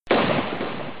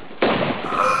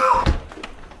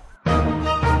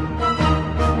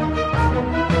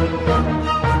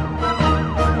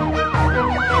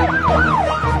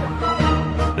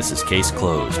This is Case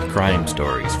Closed, crime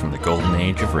stories from the golden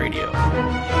age of radio.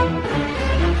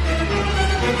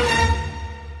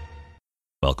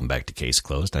 Welcome back to Case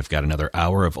Closed. I've got another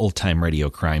hour of old-time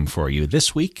radio crime for you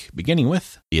this week, beginning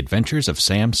with The Adventures of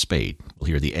Sam Spade. We'll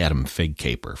hear the Adam Fig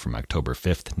Caper from October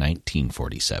 5th,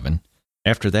 1947.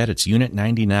 After that, it's Unit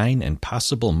 99 and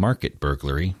Possible Market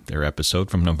Burglary, their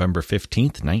episode from November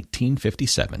 15th,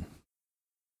 1957.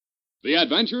 The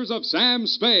Adventures of Sam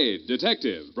Spade,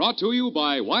 Detective, brought to you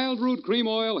by Wild Root Cream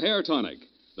Oil Hair Tonic,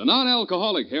 the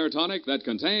non-alcoholic hair tonic that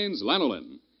contains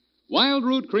lanolin. Wild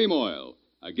Root Cream Oil,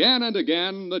 again and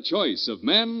again the choice of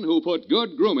men who put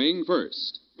good grooming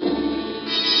first.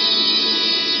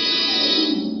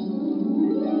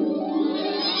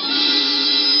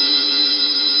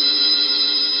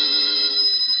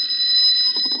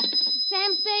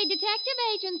 Sam Spade Detective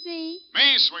Agency.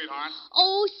 Me, sweetheart.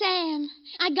 Oh, Sam,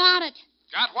 I got it.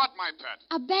 Got what, my pet?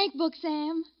 A bank book,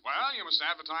 Sam. Well, you must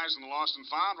advertise in the Lost and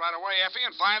Found right away, Effie,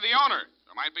 and find the owner.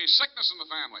 There might be sickness in the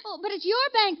family. Oh, but it's your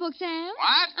bank book, Sam.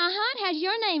 What? Uh-huh, it has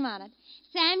your name on it.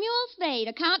 Samuel Spade,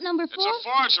 account number 4. It's a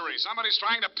forgery. Somebody's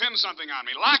trying to pin something on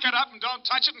me. Lock it up and don't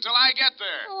touch it until I get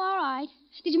there. Oh, all right.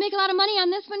 Did you make a lot of money on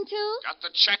this one, too? Got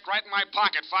the check right in my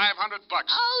pocket, $500.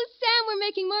 Oh, Sam, we're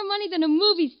making more money than a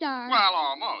movie star. Well,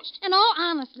 almost. And all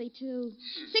honestly, too.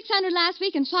 600 last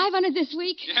week and 500 this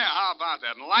week. Yeah, how about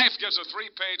that? And Life gives a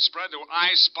 3-page spread to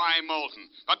I Spy Moulton.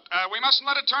 But we mustn't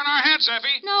let it turn our heads,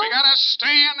 Effie. No. We gotta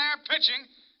stay in there pitching.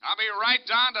 I'll be right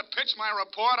down to pitch my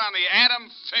report on the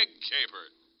Adam Fig Caper.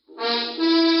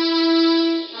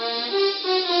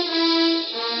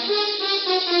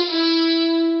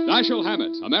 Dashiell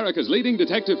Hammett, America's leading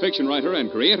detective fiction writer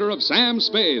and creator of Sam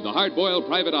Spade, the hard-boiled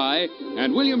private eye,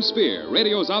 and William Spear,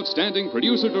 radio's outstanding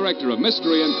producer-director of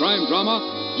mystery and crime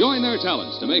drama, join their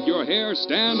talents to make your hair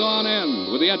stand on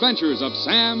end with the adventures of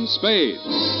Sam Spade.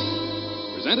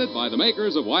 Presented by the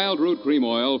makers of Wild Root Cream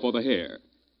Oil for the hair.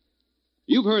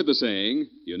 You've heard the saying,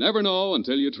 you never know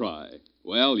until you try.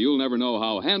 Well, you'll never know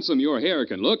how handsome your hair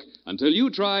can look until you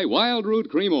try Wild Root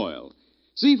Cream Oil.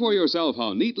 See for yourself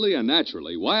how neatly and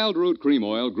naturally Wild Root Cream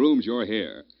Oil grooms your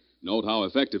hair. Note how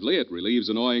effectively it relieves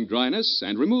annoying dryness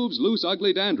and removes loose,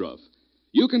 ugly dandruff.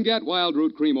 You can get Wild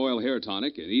Root Cream Oil Hair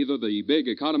Tonic in either the big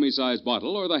economy-size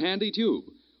bottle or the handy tube.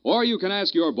 Or you can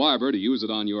ask your barber to use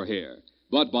it on your hair.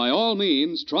 But by all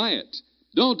means, try it.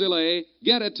 Don't delay.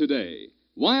 Get it today.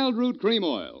 Wild Root Cream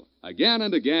Oil. Again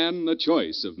and again, the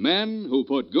choice of men who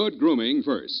put good grooming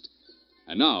first.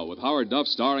 And now, with Howard Duff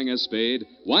starring as Spade,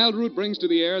 Wild Root brings to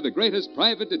the air the greatest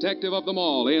private detective of them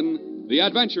all in The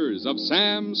Adventures of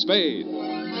Sam Spade.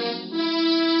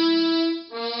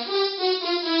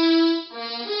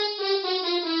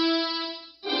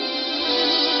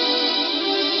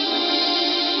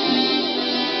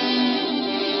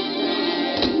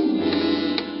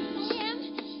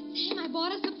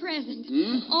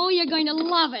 Oh, you're going to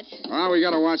love it. Well, we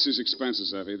gotta watch these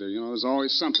expenses, Effie. There's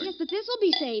always something. Yes, but this will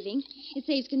be saving. It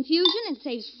saves confusion. It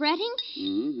saves fretting.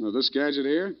 Now, this gadget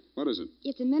here, what is it?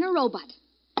 It's a Minirobot.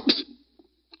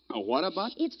 A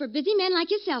what-a-bot? It's for busy men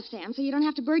like yourself, Sam, so you don't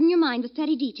have to burden your mind with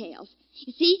petty details.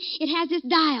 You see, it has this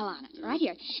dial on it, right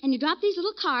here. And you drop these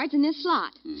little cards in this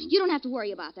slot. You don't have to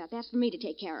worry about that. That's for me to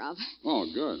take care of. Oh,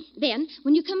 good. Then,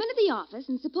 when you come into the office,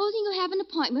 and supposing you have an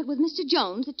appointment with Mr.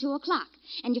 Jones at 2 o'clock,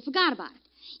 and you forgot about it,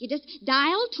 you just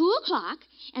dial 2 o'clock,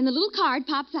 and the little card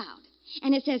pops out.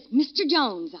 And it says Mr.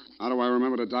 Jones on it. How do I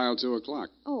remember to dial 2 o'clock?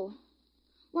 Oh.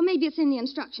 Well, maybe it's in the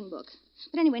instruction book.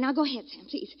 But anyway, now go ahead, Sam,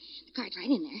 please. The card's right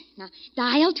in there. Now,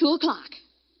 dial 2 o'clock.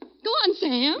 Go on,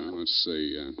 Sam. Let's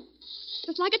see.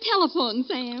 Just like a telephone,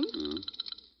 Sam.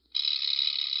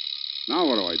 Now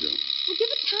what do I do? Well, give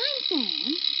it time,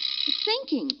 Sam. It's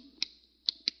thinking.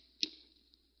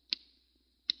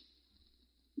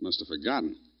 Must have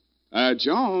forgotten.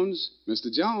 Jones.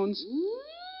 Mr. Jones.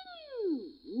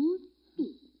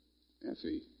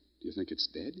 Effie, do you think it's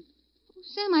dead? Oh,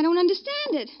 Sam, I don't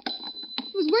understand it.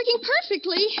 It was working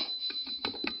perfectly.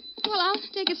 Well, I'll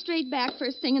take it straight back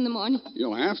first thing in the morning.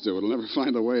 You'll have to. It'll never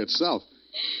find the way itself.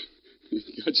 You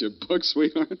got your book,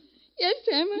 sweetheart? Yes,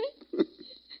 Sam.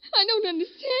 I don't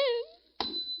understand.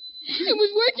 It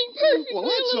was working perfectly. Well,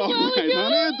 that's all right,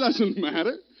 honey. It doesn't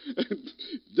matter.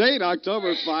 Date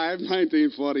October 5,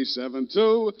 1947,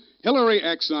 to Hillary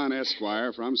Exxon,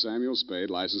 Esquire, from Samuel Spade,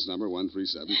 license number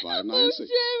 137596.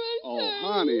 Oh,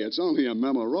 honey, it's only a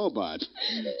memo robot.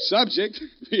 Subject,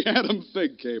 the Adam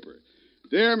Fig Caper.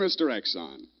 Dear Mr.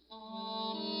 Exxon,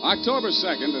 October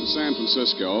 2nd in San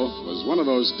Francisco was one of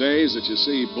those days that you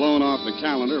see blown off the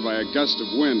calendar by a gust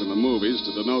of wind in the movies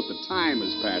to denote the time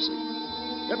is passing.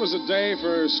 It was a day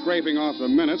for scraping off the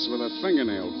minutes with a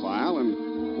fingernail file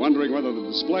and wondering whether the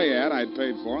display ad I'd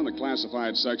paid for in the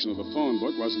classified section of the phone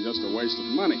book wasn't just a waste of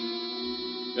money.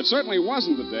 It certainly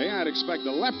wasn't the day I'd expect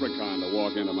a leprechaun to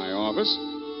walk into my office.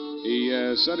 He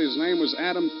said his name was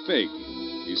Adam Fig.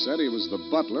 He said he was the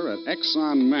butler at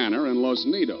Exxon Manor in Los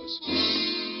Nidos.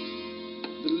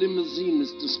 The limousine,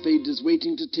 Mr. Spade, is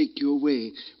waiting to take you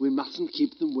away. We mustn't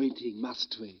keep them waiting,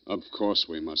 must we? Of course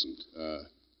we mustn't.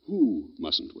 Who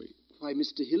mustn't we? Why,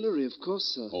 Mr. Hillary, of course,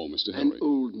 sir. Oh, Mr. And Hillary.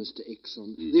 old Mr.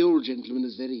 Exxon. The old gentleman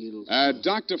is very ill.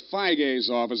 Dr. Feige's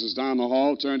office is down the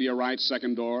hall. Turn to your right,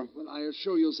 second door. Well, I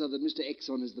assure you, sir, that Mr.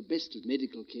 Exxon is the best of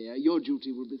medical care. Your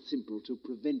duty will be simple, to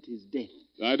prevent his death.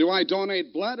 Do I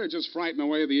donate blood or just frighten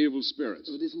away the evil spirits?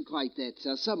 Oh, it isn't quite that,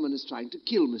 sir. Someone is trying to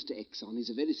kill Mr. Exxon.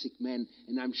 He's a very sick man,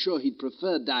 and I'm sure he'd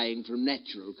prefer dying from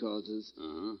natural causes.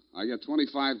 I get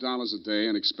 $25 a day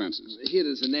in expenses. Here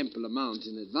is an ample amount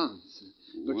in advance.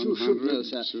 But you should know,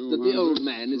 sir, that the old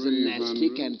man is a nasty,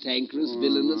 cantankerous,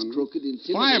 villainous, crooked,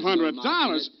 intimidating...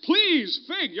 $500? Please,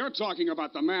 Fig, you're talking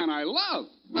about the man I love.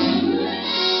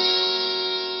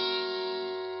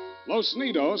 Los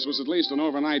Nidos was at least an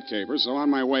overnight caper, so on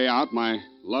my way out, my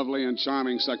lovely and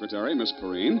charming secretary, Miss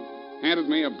Perrine, handed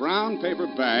me a brown paper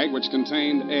bag which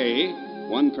contained A,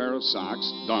 one pair of socks,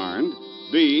 darned,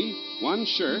 B, one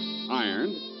shirt,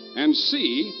 ironed, and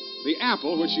C, the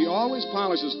apple which she always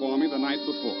polishes for me the night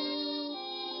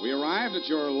before. We arrived at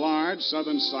your large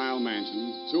Southern-style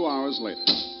mansion 2 hours later.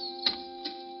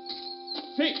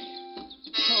 Fig!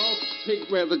 Oh,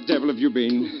 Fig, where the devil have you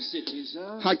been? To the city,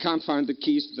 sir. I can't find the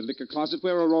keys to the liquor closet.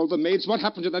 Where are all the maids? What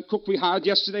happened to that cook we hired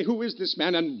yesterday? Who is this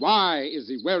man, and why is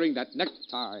he wearing that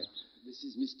necktie? This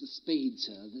is Mr. Spade,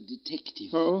 sir, the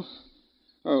detective.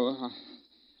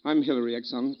 I'm Hillary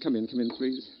Exxon. Come in,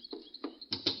 please.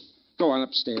 Go on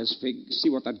upstairs, Fig. See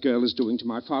what that girl is doing to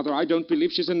my father. I don't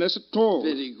believe she's in this at all.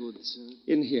 Very good, sir.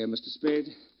 In here, Mr. Spade.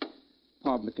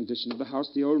 Pardon the condition of the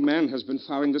house. The old man has been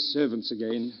firing the servants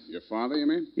again. Your father, you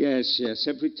mean? Yes.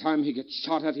 Every time he gets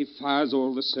shot at, he fires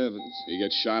all the servants. He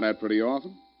gets shot at pretty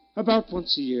often? About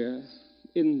once a year.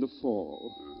 In the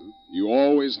fall. You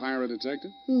always hire a detective?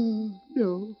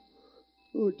 No.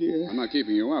 Oh, dear. I'm not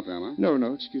keeping you up, am I?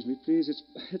 No, excuse me, please.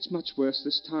 It's much worse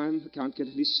this time. I can't get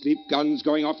any sleep. Guns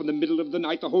going off in the middle of the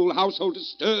night. The whole household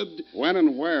disturbed. When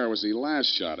and where was he last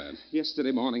shot at?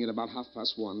 Yesterday morning at about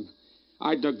 1:30.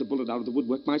 I dug the bullet out of the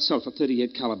woodwork myself, a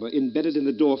 .38 caliber, embedded in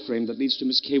the door frame that leads to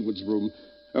Miss Kaywood's room.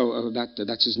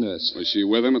 That's his nurse. Was she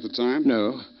with him at the time?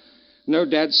 No,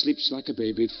 Dad sleeps like a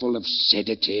baby, full of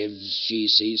sedatives. She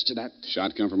sees to that.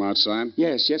 Shot come from outside?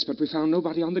 Yes, but we found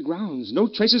nobody on the grounds. No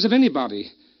traces of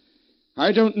anybody.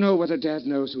 I don't know whether Dad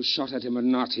knows who shot at him or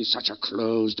not. He's such a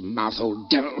closed-mouthed old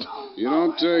devil. You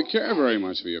don't care very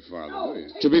much for your father, do you?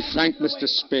 To be frank, Mr.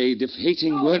 Spade, if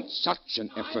hating weren't such an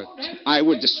effort, I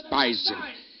would despise him.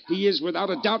 He is without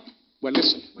a doubt... Well,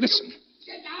 listen.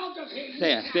 Get out of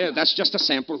here! There, that's just a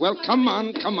sample. Well, come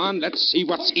on, let's see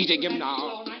what's eating him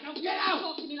now. Get out!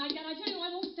 Talk to me like that. I tell you, I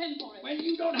won't stand for it. Well,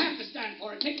 you don't have to stand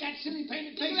for it. Take that silly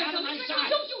painted face out of my sight.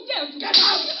 Don't you dare to. Get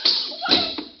out!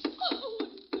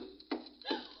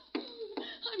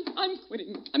 I'm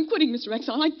quitting. I'm quitting, Mr.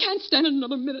 Exxon. I can't stand it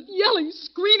another minute. Yelling,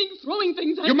 screaming, throwing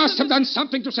things at him. You must have done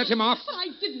something to set him off. But I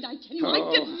didn't, I tell you.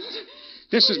 I didn't.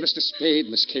 This is Mr. Spade,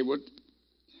 Miss Kaywood.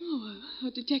 Oh,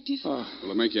 a detective?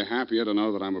 Will it make you happier to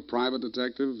know that I'm a private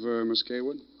detective, Miss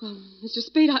Kaywood? Well, Mr.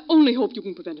 Spade, I only hope you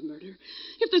can prevent a murder.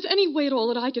 If there's any way at all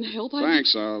that I can help,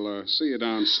 Thanks. I'll see you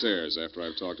downstairs after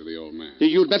I've talked to the old man.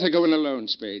 You'd better go in alone,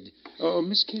 Spade. Oh,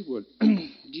 Miss Kaywood,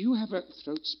 do you have a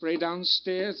throat spray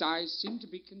downstairs? I seem to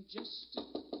be congested.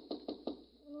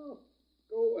 Oh,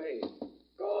 go away.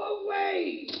 Go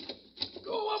away!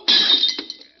 Go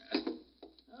away!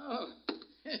 Oh,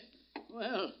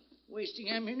 well, wasting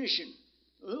ammunition.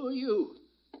 Who are you?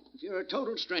 If you're a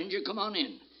total stranger, come on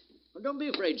in. Well, don't be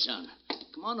afraid, son.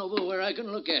 Come on over where I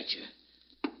can look at you.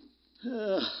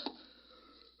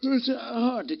 It's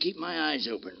hard to keep my eyes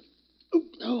open.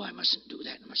 Oh, I mustn't do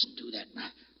that.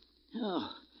 Oh,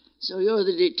 so you're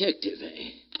the detective, eh?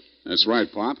 That's right,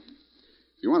 Pop.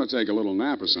 If you want to take a little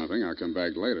nap or something, I'll come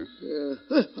back later.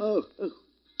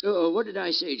 What did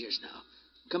I say just now?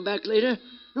 Come back later?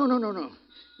 No.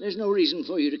 There's no reason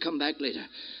for you to come back later.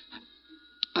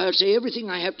 I'll say everything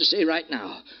I have to say right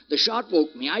now. The shot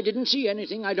woke me. I didn't see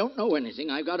anything. I don't know anything.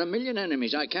 I've got a million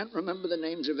enemies. I can't remember the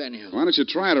names of any of them. Why don't you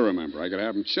try to remember? I could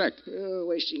have them checked. You're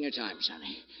wasting your time,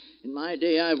 Sonny. In my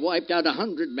day, I've wiped out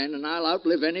 100 men, and I'll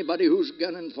outlive anybody who's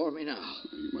gunning for me now.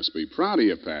 You must be proud of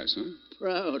your past, huh?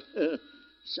 Proud?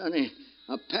 Sonny,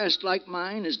 A past like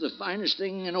mine is the finest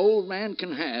thing an old man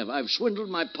can have. I've swindled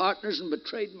my partners and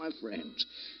betrayed my friends.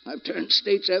 I've turned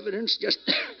state's evidence just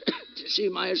to see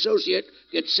my associate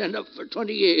get sent up for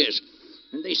 20 years.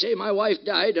 And they say my wife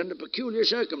died under peculiar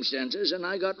circumstances, and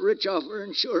I got rich off her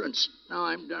insurance. Now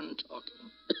I'm done talking.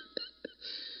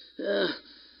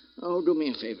 Do me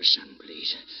a favor, son,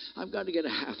 please. I've got to get a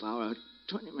half hour,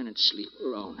 20 minutes sleep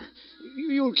alone.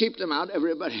 You'll keep them out,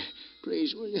 everybody.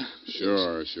 Please, will you?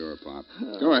 Sure, Pop.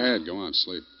 Go ahead. Go on,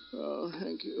 sleep. Oh,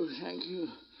 thank you.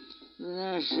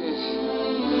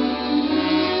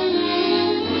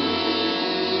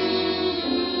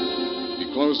 He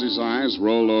closed his eyes,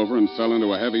 rolled over, and fell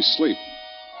into a heavy sleep.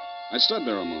 I stood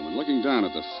there a moment, looking down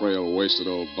at the frail, wasted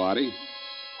old body.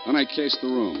 Then I cased the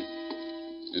room.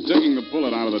 In digging the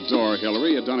bullet out of the door,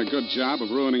 Hillary had done a good job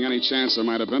of ruining any chance there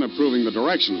might have been of proving the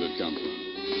direction it had come from.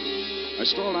 I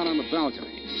strolled out on the balcony.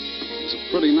 It was a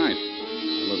pretty night.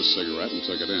 I lit a cigarette and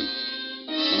took it in.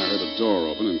 Then I heard a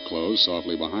door open and close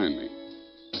softly behind me.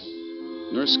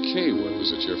 Nurse Kaywood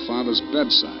was at your father's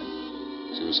bedside.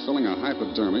 She was filling a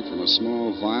hypodermic from a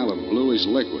small vial of bluish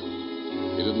liquid.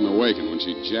 He didn't awaken when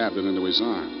she jabbed it into his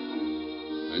arm.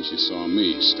 Then she saw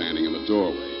me standing in the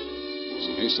doorway.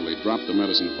 She hastily dropped the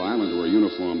medicine vial into her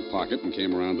uniform pocket and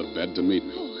came around the bed to meet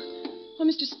me. Oh,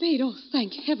 Mr. Spade,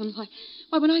 thank heaven.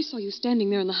 Why, when I saw you standing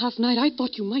there in the half-night, I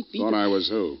thought you might be... Thought I was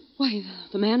who? Why,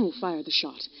 the man who fired the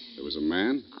shot. There was a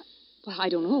man? I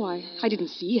don't know. I didn't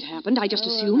see it happened. I just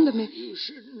assumed that... You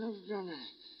shouldn't have done it.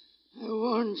 I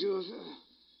warned you of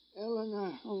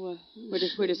Eleanor. Oh,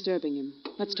 we're disturbing him.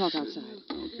 Let's talk outside.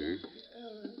 Okay.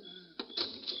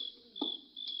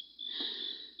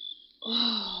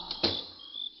 Oh,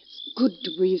 it's good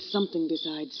to breathe something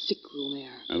besides sick room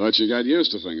air. I thought you got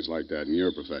used to things like that in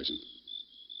your profession.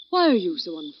 Why are you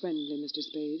so unfriendly, Mr.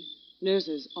 Spade?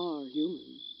 Nurses are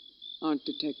human, aren't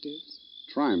detectives?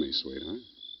 Try me, sweetheart.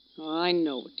 Oh, I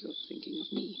know what you're thinking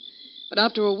of me. But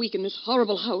after a week in this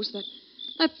horrible house, that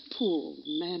poor old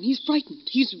man, he's frightened.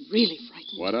 He's really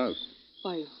frightened. What of?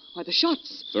 Why, the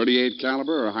shots. 38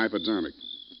 caliber or hypodermic?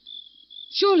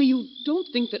 Surely you don't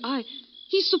think that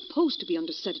He's supposed to be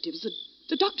under sedatives.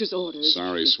 The doctor's orders.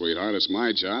 Sorry, sweetheart. It's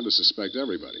my job to suspect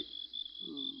everybody.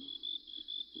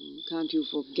 Can't you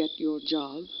forget your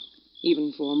job,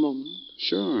 even for a moment?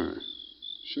 Sure.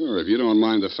 If you don't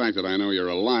mind the fact that I know you're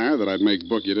a liar, that I'd make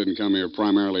book you didn't come here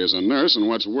primarily as a nurse, and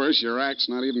what's worse, your act's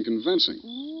not even convincing.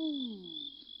 Oh.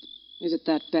 Is it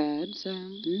that bad,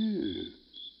 Sam? Yeah.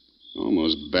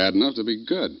 Almost bad enough to be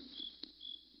good.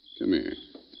 Come here.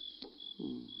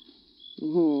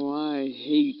 Oh, I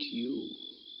hate you.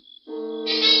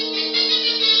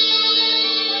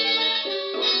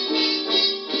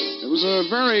 It was a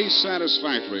very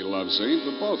satisfactory love scene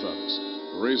for both of us.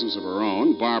 For reasons of her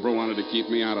own, Barbara wanted to keep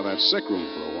me out of that sick room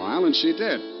for a while, and she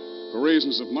did. For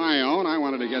reasons of my own, I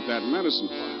wanted to get that medicine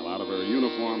vial out of her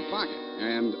uniform pocket,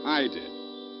 and I did.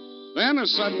 Then,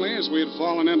 as suddenly as we had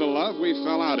fallen into love, we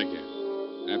fell out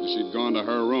again. After she'd gone to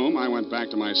her room, I went back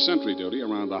to my sentry duty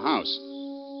around the house.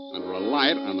 Under a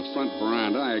light on the front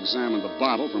veranda, I examined the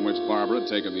bottle from which Barbara had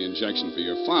taken the injection for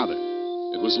your father.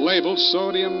 It was labeled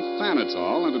sodium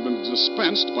thanatol and had been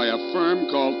dispensed by a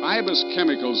firm called Ibis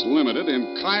Chemicals Limited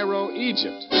in Cairo,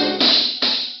 Egypt.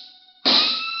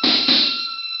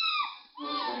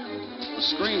 The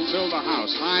scream filled the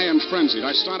house, high and frenzied.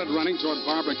 I started running toward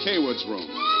Barbara Kaywood's room.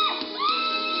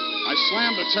 I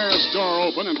slammed the terrace door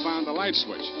open and found the light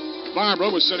switch. Barbara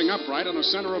was sitting upright in the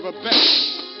center of a bed.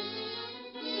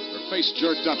 Her face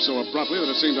jerked up so abruptly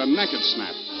that it seemed her neck had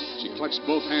snapped. She clutched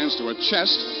both hands to her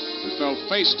chest and fell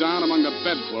face down among the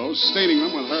bedclothes, staining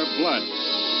them with her blood.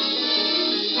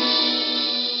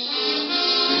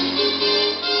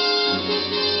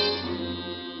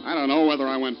 I don't know whether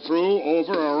I went through,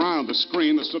 over, or around the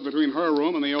screen that stood between her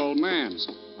room and the old man's.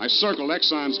 I circled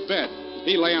Exxon's bed.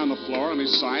 He lay on the floor on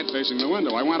his side facing the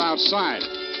window. I went outside.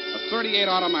 A .38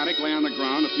 automatic lay on the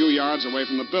ground a few yards away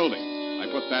from the building. I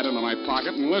put that into my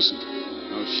pocket and listened.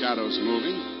 No shadows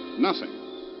moving. Nothing.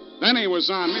 Then he was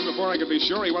on me before I could be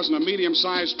sure he wasn't a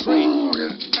medium-sized tree.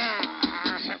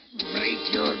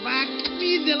 Break your back.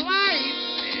 Be the light.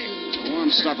 The warm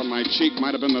stuff on my cheek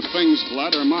might have been the thing's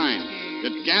blood or mine.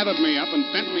 It gathered me up and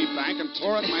bent me back and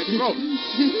tore at my throat.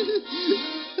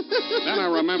 Then I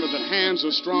remembered that hands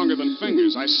are stronger than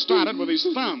fingers. I started with his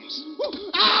thumbs.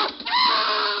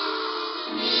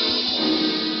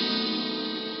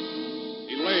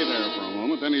 He lay there for a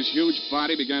moment, then his huge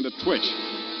body began to twitch.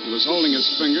 He was holding his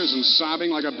fingers and sobbing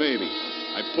like a baby.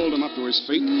 I pulled him up to his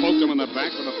feet, poked him in the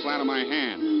back with the flat of my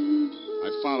hand. I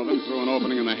followed him through an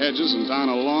opening in the hedges and down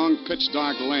a long,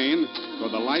 pitch-dark lane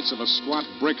toward the lights of a squat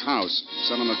brick house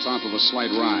set on the top of a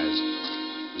slight rise.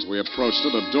 As we approached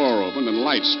it, a door opened and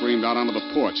light streamed out onto the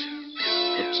porch.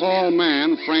 The tall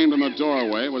man framed in the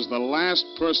doorway was the last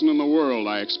person in the world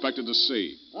I expected to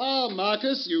see. Ah,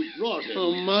 Marcus, you brought him.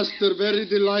 Oh, master, very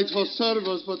delightful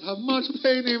service, but have much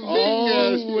pain in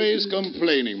fingers. Always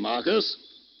complaining, Marcus.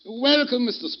 Welcome,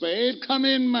 Mr. Spade. Come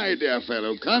in, my dear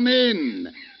fellow. Come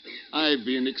in. I've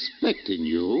been expecting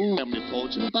you. Family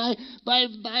fortune by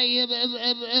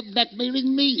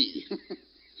blackmailing me.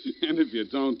 And if you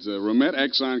don't remit,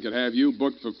 Exxon could have you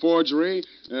booked for forgery,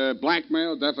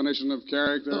 blackmail, definition of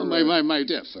character. Oh, my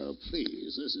dear fellow,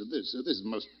 please. This is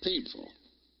most painful.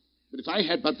 But if I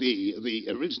had but the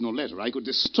original letter, I could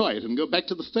destroy it and go back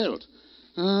to the Felt.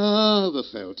 Ah, the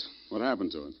Felt. What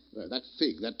happened to it? That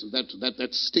fig,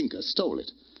 that stinker stole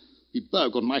it. He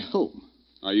burgled my home.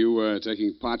 Are you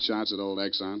taking pot shots at old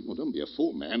Exxon? Well, don't be a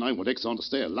fool, man. I want Exxon to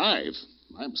stay alive.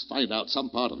 I must find out some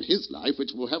part of his life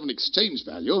which will have an exchange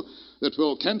value that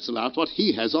will cancel out what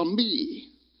he has on me.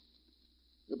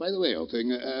 By the way, old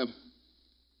thing,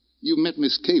 you met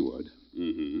Miss Kaywood.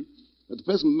 Mm-hmm. At the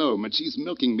present moment, she's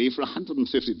milking me for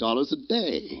 $150 a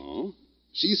day. Oh?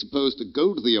 She's supposed to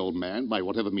goad the old man, by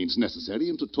whatever means necessary,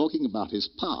 into talking about his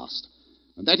past.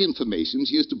 And that information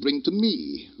she is to bring to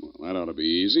me. Well, that ought to be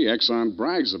easy. Exxon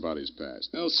brags about his past.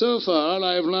 Now, so far,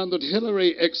 I've learned that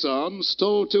Hilary Exxon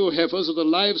stole 2 heifers at a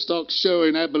livestock show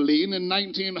in Abilene in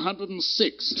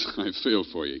 1906. I feel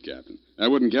for you, Captain.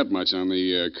 That wouldn't get much on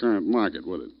the current market,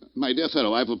 would it? My dear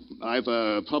fellow, I've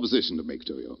a proposition to make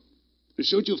to you.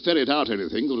 Should you ferret out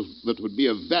anything that would be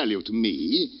of value to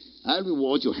me, I'll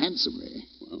reward you handsomely.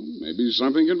 Well, maybe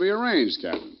something can be arranged,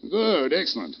 Captain. Good,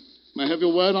 excellent. May I have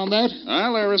your word on that?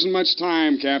 Well, there isn't much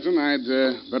time, Captain. I'd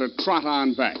better trot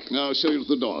on back. I'll show you to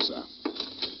the door, sir.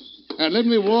 And let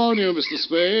me warn you, Mr.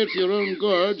 Spade, for your own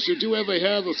good, should you ever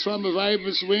hear the thrum of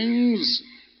Ibis wings,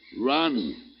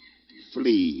 run,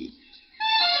 flee.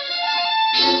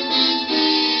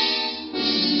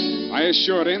 I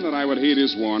assured him that I would heed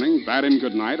his warning, bade him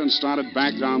good night, and started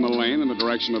back down the lane in the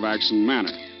direction of Action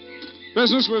Manor.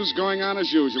 Business was going on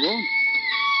as usual.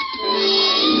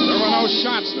 There were no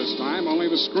shots this time, only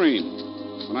the scream.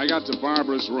 When I got to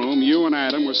Barbara's room, you and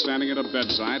Adam were standing at her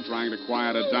bedside trying to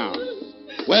quiet her down.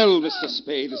 Well, Mr.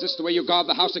 Spade, is this the way you guard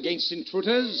the house against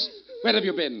intruders? Where have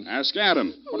you been? Ask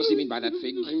Adam. What does he mean by that,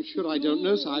 Fig? I'm sure I don't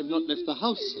know, sir. I've not left the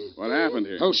house, sir. What happened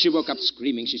here? Oh, she woke up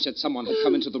screaming. She said someone had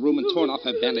come into the room and torn off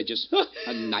her bandages.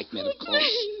 A nightmare, of course.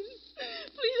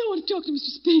 Please, I want to talk to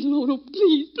Mr. Spade alone. Oh,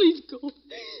 please go.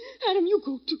 Adam, you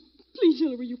go too. Please,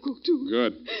 Hillary, you go too.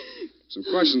 Good. Some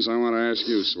questions I want to ask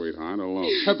you, sweetheart, alone.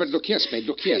 Oh, but look here, Spade,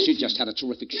 look here. She just had a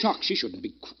terrific shock. She shouldn't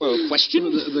be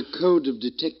questioned. The code of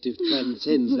detective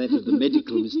transcends that of the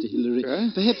medical, Mr. Hillary.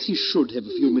 Perhaps he should have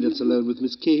a few minutes alone with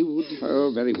Miss Kaywood.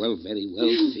 Oh, very well,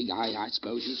 Fig. I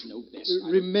suppose you know best.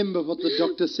 Remember what the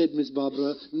doctor said, Miss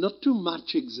Barbara. Not too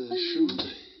much exertion.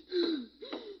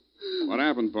 What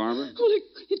happened, Barbara? Well,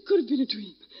 it could have been a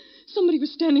dream. Somebody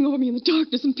was standing over me in the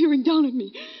darkness and peering down at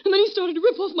me. And then he started to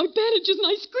rip off my bandages, and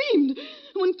I screamed.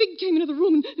 And when Fig came into the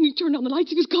room and he turned on the lights,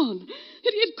 he was gone.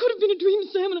 It could have been a dream,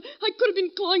 Sam, and I could have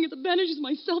been clawing at the bandages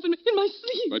myself in my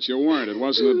sleep. But you weren't. It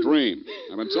wasn't a dream.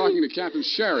 I've been talking to Captain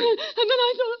Sherry. And then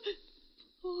I thought...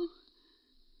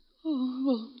 Oh,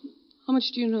 well, how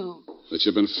much do you know? That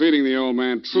you've been feeding the old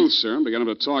man truth serum to get him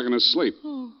to talk in his sleep.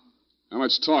 Oh. How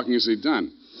much talking has he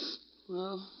done?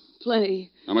 Well,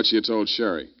 plenty. How much you told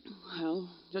Sherry? Well,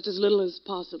 just as little as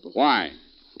possible. Why?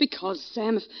 Because,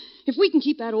 Sam, if we can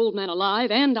keep that old man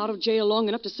alive and out of jail long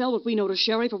enough to sell what we know to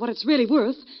Sherry for what it's really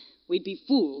worth, we'd be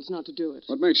fools not to do it.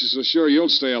 What makes you so sure you'll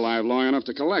stay alive long enough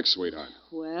to collect, sweetheart?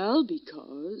 Well,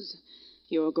 because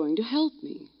you're going to help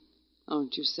me,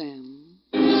 aren't you, Sam?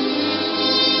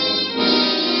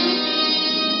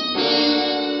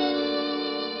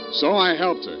 So I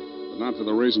helped her, but not for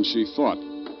the reason she thought.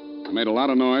 I made a lot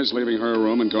of noise leaving her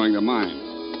room and going to mine.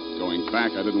 Going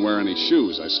back, I didn't wear any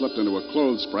shoes. I slipped into a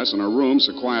clothes press in her room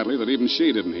so quietly that even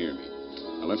she didn't hear me.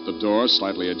 I left the door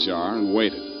slightly ajar and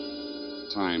waited.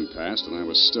 Time passed, and I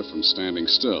was stiff from standing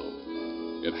still.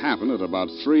 It happened at about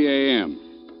 3 a.m.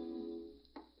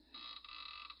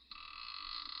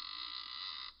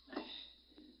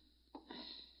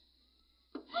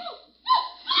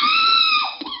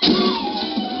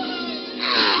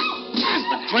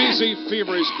 Crazy,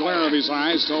 feverish glare of his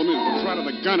eyes told me that the threat of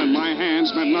the gun in my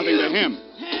hands meant nothing to him.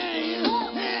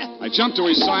 I jumped to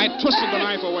his side, twisted the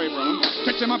knife away from him,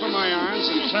 picked him up in my arms,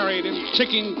 and carried him,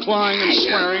 kicking, clawing, and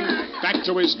swearing, back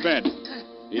to his bed.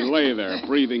 He lay there,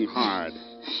 breathing hard.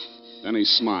 Then he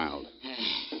smiled.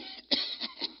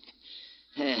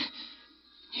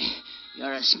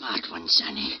 You're a smart one,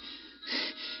 Sonny.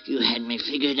 You had me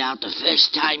figured out the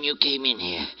first time you came in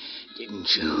here,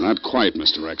 didn't you? Not quite,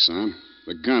 Mr. Exxon.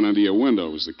 The gun under your window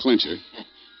was the clincher.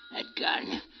 That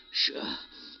gun? Sure.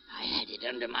 I had it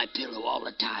under my pillow all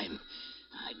the time.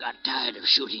 I got tired of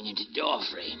shooting into door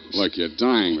frames. Look, you're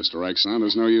dying, Mr. Exxon.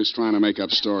 There's no use trying to make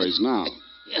up stories now.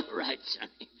 You're right,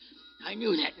 Sonny. I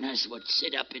knew that nurse would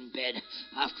sit up in bed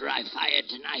after I fired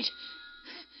tonight.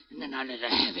 And then I let her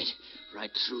have it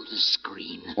right through the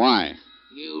screen. Why?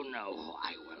 You know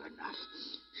why well enough.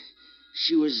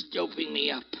 She was doping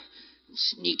me up and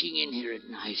sneaking in here at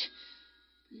night,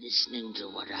 listening to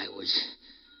what I was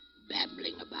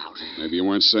babbling about. Maybe you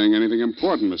weren't saying anything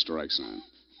important, Mr. Exxon.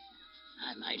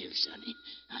 I might have, Sonny.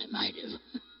 I might have.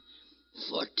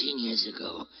 14 years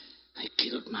ago, I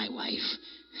killed my wife.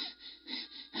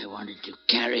 I wanted to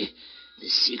carry the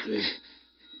secret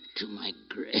to my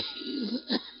grave.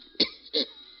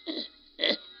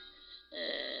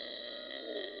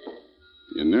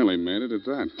 You nearly made it at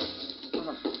that.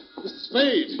 Mr.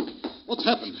 Spade, what's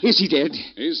happened? Is he dead?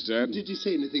 He's dead. Did he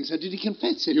say anything, sir? Did he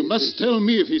confess anything? You must tell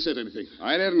me if he said anything.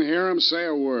 I didn't hear him say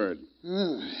a word.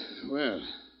 Well.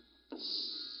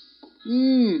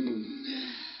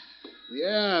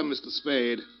 Yeah, Mr.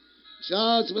 Spade.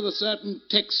 Charged with a certain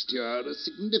texture, a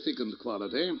significant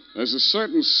quality. There's a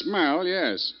certain smell,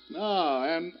 yes. Ah,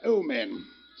 and omen.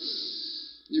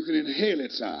 You can inhale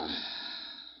it, sir.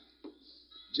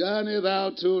 Journey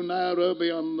thou to Nairobi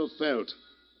on the veldt.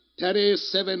 Tarry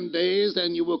 7 days,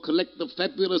 and you will collect the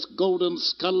fabulous golden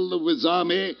skull of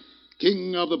Wizami,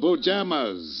 king of the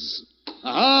Bojamas.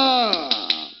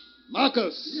 Aha!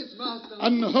 Marcus! Yes, master.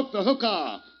 Unhook the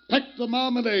hooker. Pack the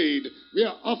marmalade. We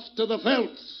are off to the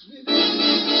veldt.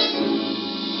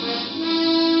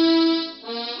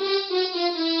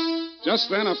 Just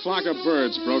then, a flock of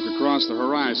birds broke across the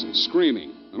horizon,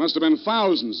 screaming. There must have been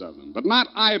thousands of them, but not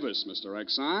ibis, Mr.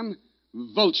 Exxon.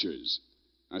 Vultures.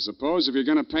 I suppose if you're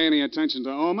going to pay any attention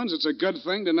to omens, it's a good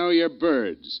thing to know your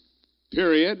birds.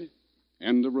 Period.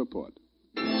 End of report.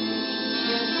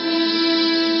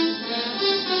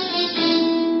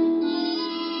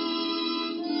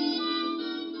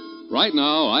 Right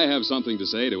now, I have something to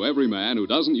say to every man who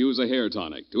doesn't use a hair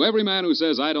tonic, to every man who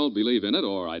says I don't believe in it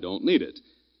or I don't need it.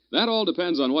 That all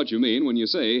depends on what you mean when you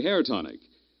say hair tonic.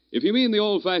 If you mean the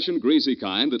old-fashioned greasy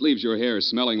kind that leaves your hair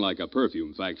smelling like a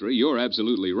perfume factory, you're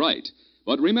absolutely right.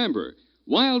 But remember,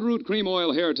 Wild Root Cream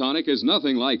Oil Hair Tonic is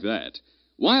nothing like that.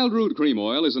 Wild Root Cream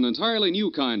Oil is an entirely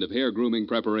new kind of hair grooming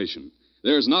preparation.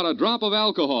 There's not a drop of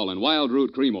alcohol in Wild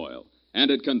Root Cream Oil,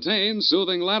 and it contains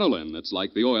soothing lanolin that's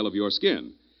like the oil of your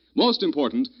skin. Most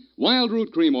important, Wild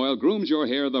Root Cream Oil grooms your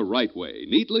hair the right way,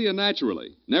 neatly and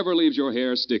naturally, never leaves your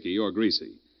hair sticky or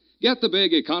greasy. Get the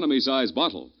big economy-size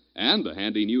bottle and the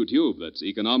handy new tube that's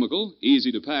economical,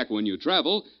 easy to pack when you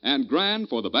travel, and grand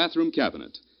for the bathroom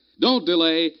cabinet. Don't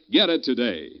delay. Get it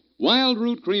today. Wild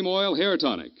Root Cream Oil Hair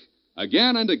Tonic.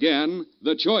 Again and again,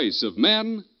 the choice of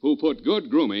men who put good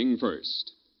grooming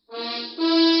first.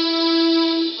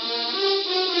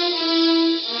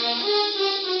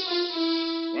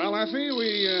 Well, Effie,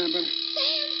 Sam,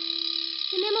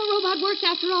 the memo robot works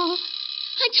after all.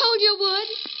 I told you it would.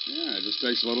 Yeah, it just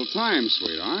takes a little time,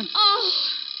 sweetheart. Oh,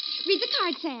 read the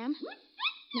card, Sam.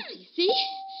 Now, you see?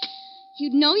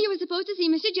 You'd know you were supposed to see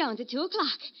Mr. Jones at 2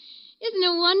 o'clock. Isn't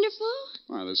it wonderful?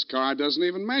 Well, this card doesn't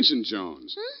even mention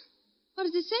Jones. Huh? What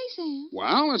does it say, Sam?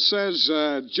 Well, it says,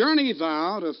 journey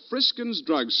thou to Friskin's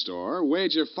drugstore,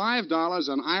 wager $5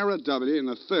 on Ira W. in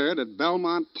the 3rd at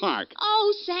Belmont Park.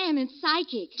 Oh, Sam, it's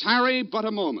psychic. Tarry but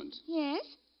a moment. Yes?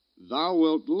 Thou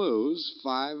wilt lose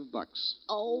 $5.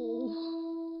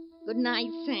 Oh, good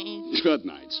night, Sam. Good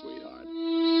night, sweetheart.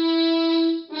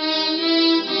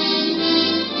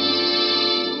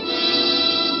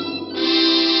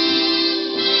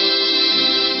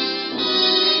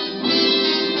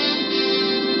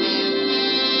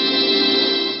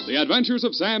 The Adventures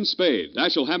of Sam Spade,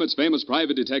 Dashiell Hammett's famous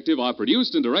private detective, are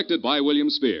produced and directed by William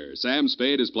Spear. Sam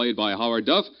Spade is played by Howard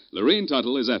Duff. Lorene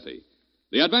Tuttle is Effie.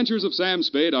 The Adventures of Sam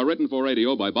Spade are written for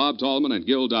radio by Bob Tallman and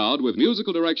Gil Dowd, with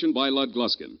musical direction by Lud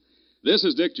Gluskin. This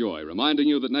is Dick Joy, reminding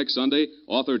you that next Sunday,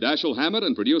 author Dashiell Hammett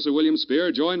and producer William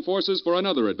Spear join forces for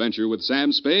another adventure with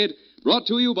Sam Spade, brought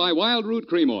to you by Wild Root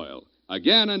Cream Oil.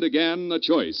 Again and again, the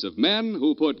choice of men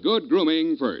who put good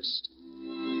grooming first.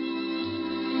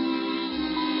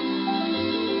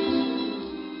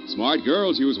 Smart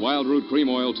girls use Wild Root Cream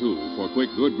Oil, too, for quick,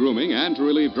 good grooming and to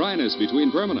relieve dryness between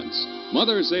permanents.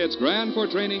 Mothers say it's grand for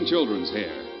training children's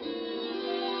hair.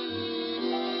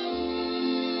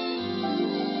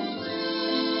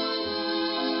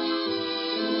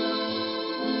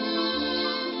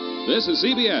 This is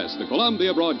CBS, the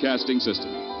Columbia Broadcasting System.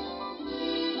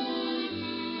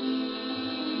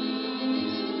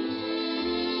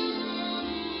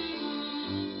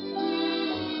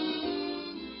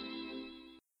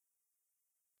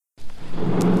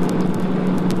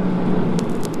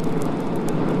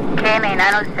 KMA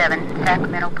 907,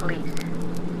 Sacramento Police.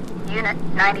 Unit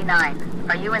 99,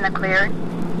 are you in the clear?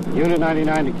 Unit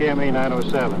 99 to KMA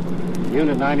 907.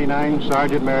 Unit 99,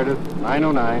 Sergeant Meredith,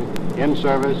 909, in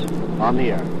service, on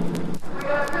the air.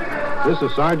 This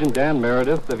is Sergeant Dan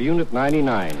Meredith of Unit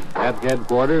 99 at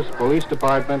Headquarters, Police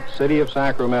Department, City of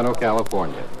Sacramento,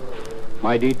 California.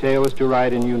 My detail is to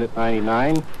ride in Unit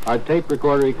 99, our tape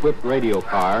recorder-equipped radio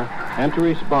car, and to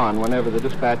respond whenever the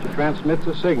dispatcher transmits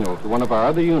a signal to one of our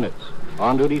other units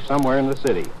on duty somewhere in the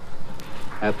city.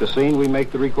 At the scene, we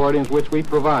make the recordings which we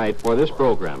provide for this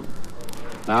program.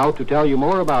 Now, to tell you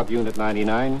more about Unit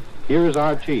 99, here is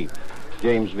our chief,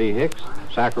 James V. Hicks,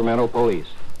 Sacramento Police.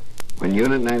 When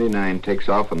Unit 99 takes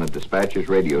off on the dispatcher's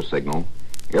radio signal,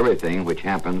 everything which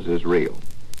happens is real.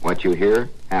 What you hear,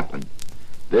 happened.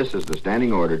 This is the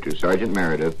standing order to Sergeant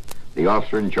Meredith, the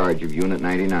officer in charge of Unit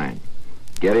 99.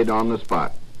 Get it on the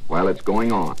spot while it's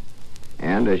going on.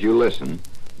 And as you listen,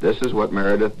 this is what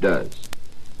Meredith does.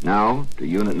 Now to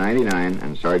Unit 99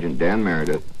 and Sergeant Dan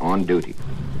Meredith on duty.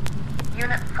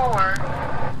 Unit 4,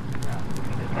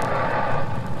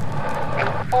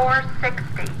 a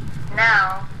 460,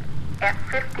 now at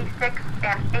 56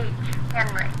 and H,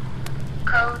 Henry.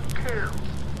 Code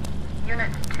 2.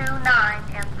 Units 29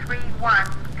 and 31,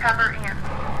 cover in.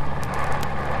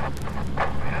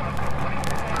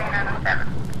 KMA 907.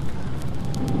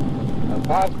 A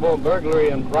possible burglary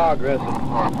in progress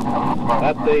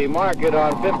at the market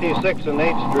on 56 and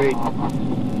 8th Street.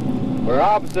 We're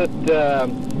opposite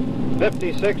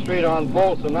 56th Street on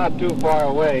Folsom, not too far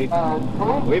away.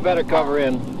 We better cover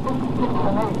in.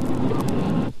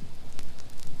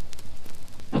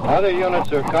 Other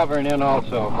units are covering in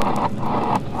also.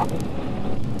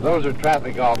 Those are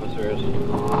traffic officers.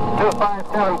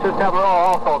 257, 270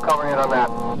 also covering in on that.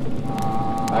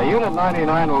 Unit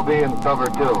 99 will be in cover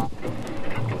too.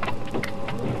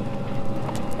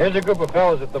 Here's a group of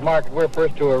fellows at the market. We're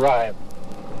first to arrive.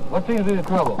 What seems to be the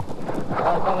trouble?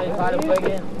 Somebody tried to break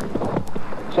in.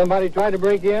 Somebody tried to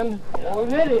break in? Oh,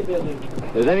 really, Billy?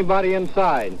 Is anybody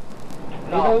inside?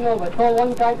 No. I don't know, but saw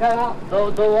one guy come out.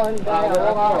 So one guy out.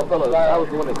 I was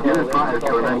the one that called in. 5 to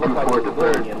 924 to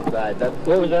 3rd. Inside.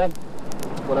 What was that?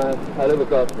 When I live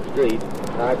across the street,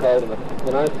 I called him.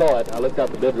 When I saw it, I looked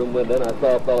out the bedroom window and I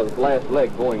saw a fellow's last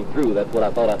leg going through. That's what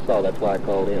I thought I saw. That's why I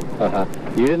called in.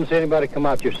 You didn't see anybody come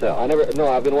out yourself? No,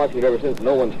 I've been watching it ever since.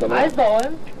 No one's come out. I saw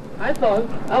him.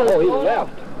 He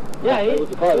left. Yeah, he was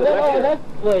that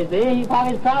way, see? He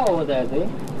parked his car over there, see?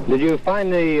 Did you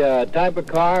find the type of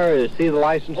car or see the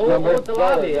license number? The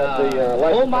lobby.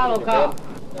 Old model car.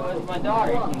 It's my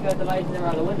daughter. She got the license number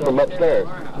out the window. From upstairs.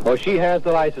 Oh, she has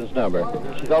the license number.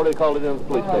 She's already called it in the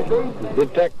police station.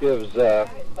 Detectives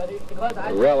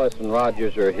Relis and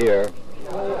Rogers are here.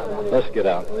 Let's get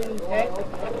out.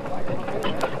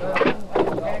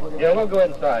 Yeah, we'll go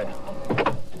inside.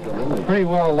 It's pretty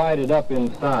well lighted up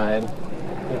inside.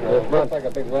 It looks like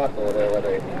a big rock over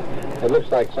there. It looks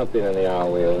like something in the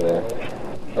alleyway over there.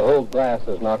 The whole glass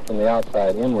is knocked from the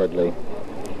outside inwardly.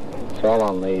 It's all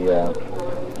on the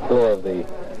floor of the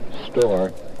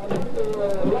store.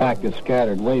 In fact, it's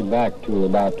scattered way back to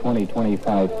about 20,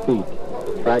 25 feet.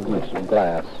 Fragments of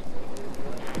glass.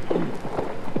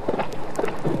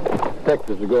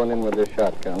 Detectives are going in with their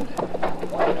shotguns.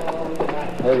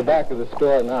 We're at the back of the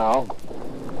store now.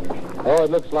 Oh,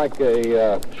 it looks like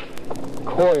a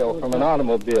coil from an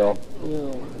automobile.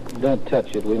 Don't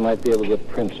touch it. We might be able to get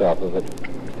prints off of it.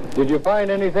 Did you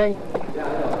find anything?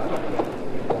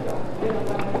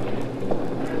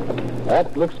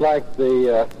 That looks like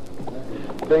the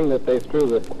thing that they threw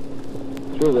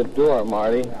the door,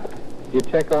 Marty. You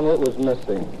check on what was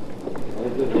missing.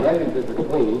 The registers are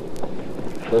clean.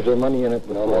 Was there money in it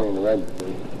before? No money in the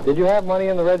registers. Did you have money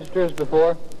in the registers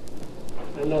before?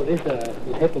 No, we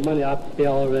took the money upstairs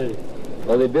already.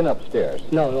 Oh, they'd been upstairs?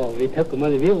 No, we took the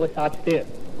money. We was upstairs.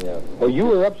 Yeah. Oh, you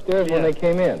were upstairs when they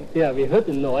came in? Yeah, we heard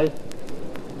the noise.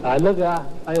 I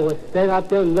was standing up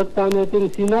there and looked down there,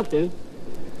 didn't see nothing.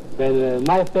 When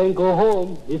my friend go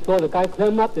home, he saw the guy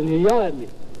climb up and he yelled at me.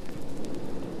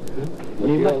 But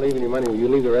you don't leave any money. You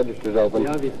leave the registers open.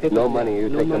 Yeah, no money. You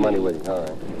take the money with you. All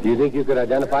right. Do you think you could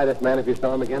identify this man if you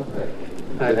saw him again?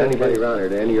 Is anybody around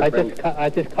here? Any of your friends? I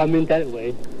just come in that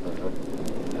way.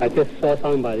 I just saw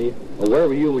somebody. Well, where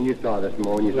were you when you saw this,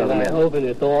 when you saw the man? I opened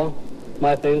the door,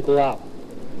 my friend go out.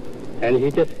 And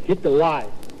he just hit the wire,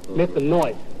 make a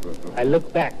noise. I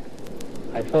looked back.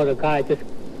 I saw the guy just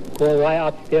go right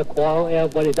up there, call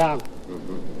everybody down.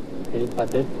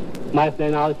 But then my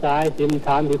friend outside, same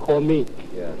time he called me.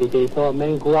 Yeah. He saw a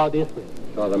man go out this way.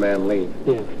 Saw the man leave.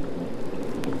 Yeah.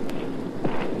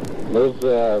 Those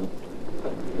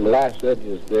glass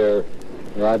edges there,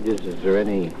 Rogers, is there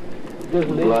any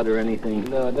blood or anything?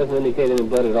 No, it doesn't indicate any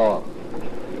blood at all.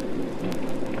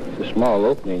 It's a small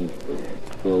opening.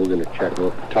 Well, we're going to check.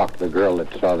 We'll talk to the girl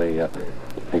that saw they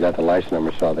got the license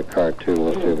number, saw the car, too.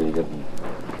 We'll see if we can get them.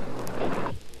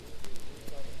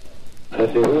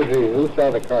 Let's see, who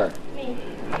saw the car? Me.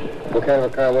 What kind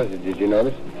of a car was it? Did you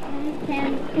notice?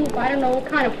 Tan coupe. I don't know what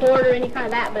kind of Ford or any kind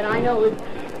of that, but I know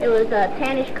it was a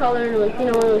tannish color and it was, one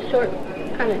of those short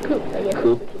kind of coupes, I guess.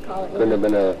 Coupe? That's what you call it. Couldn't have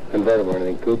been a convertible or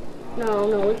anything. Coupe?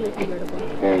 No, it wasn't a convertible.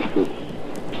 And coupe.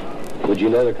 Would you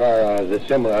know the car, a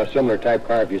similar type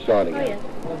car if you saw it again?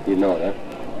 Oh, yes. You'd know it, huh?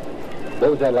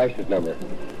 What was that license number?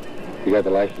 You got the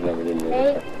license number, didn't you?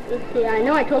 Let's see, I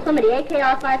know I told somebody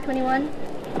AKR 521.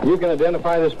 You can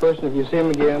identify this person if you see him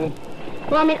again.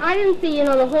 Well, I mean, I didn't see,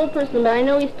 the whole person, but I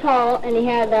know he's tall, and he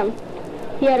had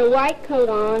a white coat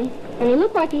on, and he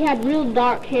looked like he had real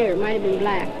dark hair. It might have been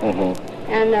black.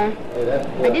 Mm-hmm. And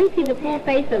I didn't see the full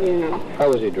face of him, though. How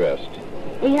was he dressed?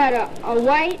 He had a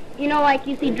white, like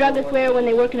you see druggists wear when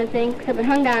they work in a thing, except it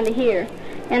hung down to here.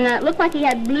 And it looked like he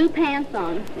had blue pants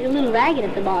on. They were a little ragged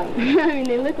at the bottom. I mean,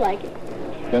 they looked like it.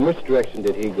 In which direction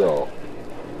did he go?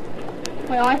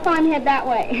 Well, I saw him head that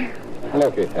way.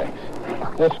 Okay, thanks.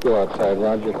 Let's go outside,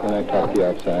 Roger. Can I talk to you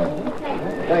outside?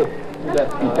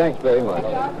 Thanks. Thanks very much.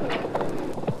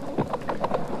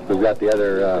 We've got the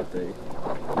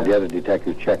other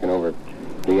detective checking over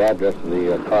the address of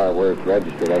the car where it's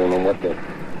registered. I don't know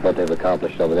what they've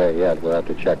accomplished over there yet. We'll have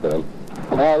to check with them.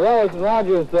 Rose and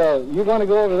Rogers, you want to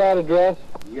go over that address?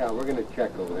 Yeah, we're going to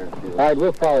check over there. All right,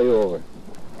 we'll follow you over.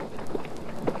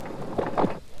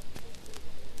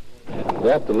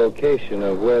 We're at the location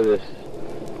of where this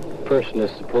person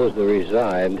is supposed to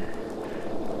reside.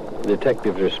 The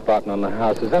detectives are spotting on the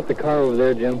house. Is that the car over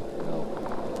there, Jim?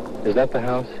 No. Is that the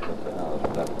house? That's the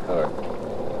house, not the car.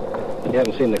 You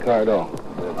haven't seen the car at all?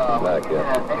 Back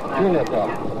yet. Turn that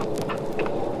off.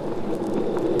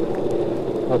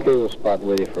 Okay, we'll spot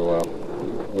with you for a while.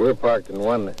 We're parked in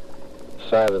one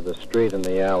side of the street in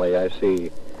the alley. I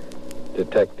see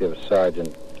Detective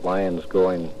Sergeant Lyons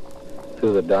going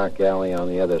through the dark alley on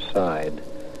the other side,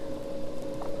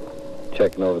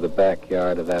 checking over the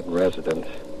backyard of that residence.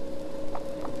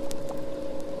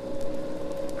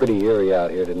 Pretty eerie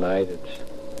out here tonight.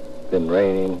 It's been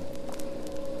raining,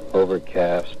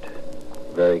 overcast,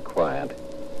 very quiet.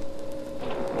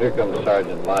 Here comes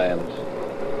Sergeant Lyons.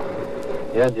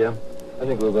 Yeah, Jim? I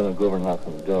think we're going to go over and knock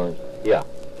on the doors. Yeah.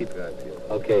 Keep your eyes peeled.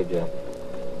 Okay, Jim.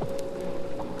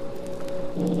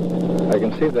 I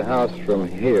can see the house from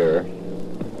here.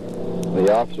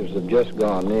 The officers have just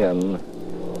gone in.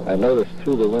 I noticed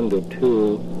through the window,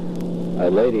 too, a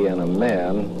lady and a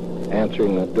man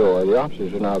answering the door. The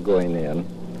officers are now going in.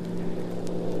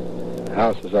 The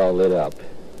house is all lit up.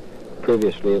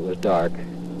 Previously, it was dark.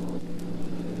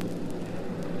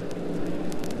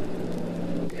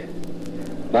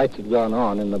 Lights had gone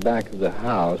on in the back of the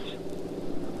house.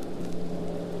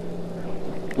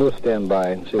 We'll stand by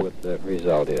and see what the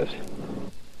result is.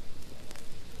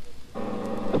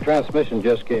 The transmission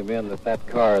just came in that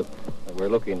car that we're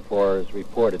looking for is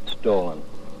reported stolen.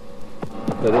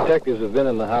 The detectives have been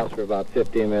in the house for about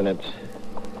 15 minutes.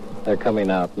 They're coming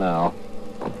out now.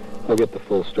 We'll get the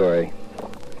full story.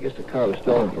 I guess the car was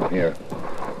stolen from here.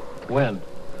 When?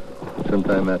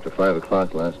 Sometime after 5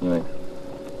 o'clock last night.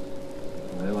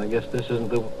 Well, I guess this isn't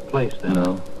the place, then.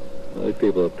 No. These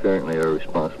people apparently are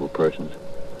responsible persons.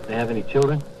 They have any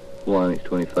children? One, he's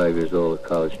 25 years old, a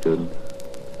college student.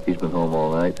 He's been home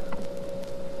all night.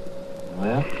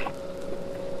 Well,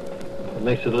 it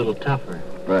makes it a little tougher.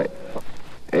 Right.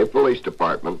 A police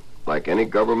department, like any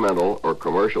governmental or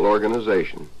commercial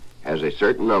organization, has a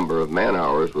certain number of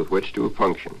man-hours with which to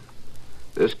function.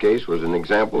 This case was an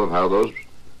example of how those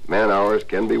man-hours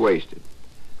can be wasted.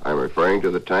 I'm referring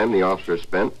to the time the officer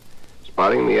spent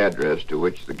spotting the address to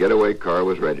which the getaway car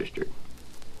was registered.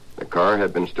 The car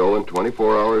had been stolen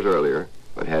 24 hours earlier,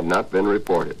 but had not been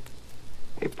reported.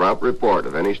 A prompt report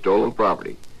of any stolen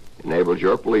property enables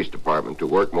your police department to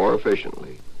work more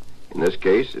efficiently. In this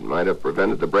case, it might have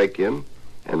prevented the break-in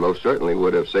and most certainly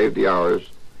would have saved the hours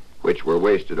which were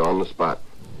wasted on the spot.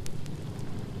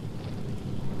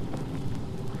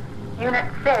 Unit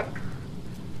 6.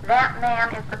 That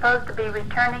man is supposed to be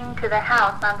returning to the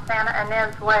house on Santa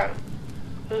Ynez Way.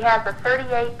 He has a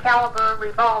 .38 caliber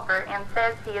revolver and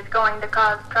says he is going to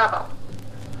cause trouble.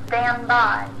 Stand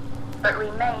by. but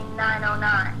remain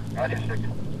 909. Roger, 6.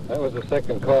 That was the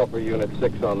second call for Unit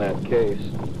 6 on that case.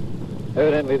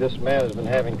 Evidently, this man has been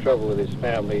having trouble with his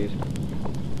family. He's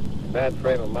bad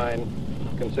frame of mind,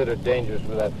 considered dangerous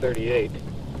for that 38.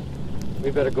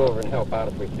 We better go over and help out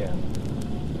if we can.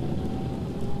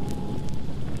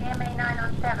 KMA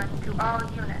 907 to all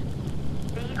units.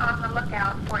 Be on the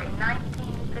lookout for a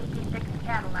 1956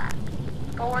 Cadillac,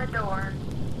 4 doors,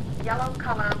 yellow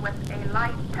color with a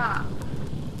light top.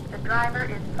 The driver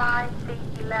is 5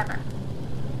 feet 11,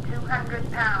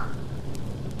 200 pounds,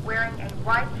 wearing a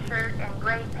white shirt and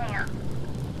gray pants.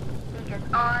 He is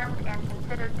armed and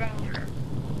considered dangerous.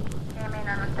 KMA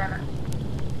 907.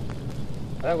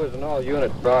 That was an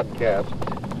all-unit broadcast,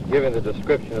 giving the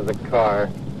description of the car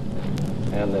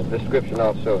and the description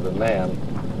also of the man.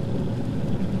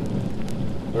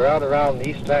 We're out around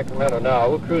East Sacramento now.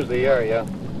 We'll cruise the area,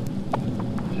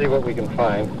 see what we can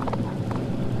find.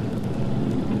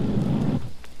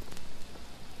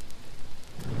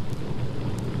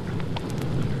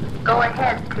 Go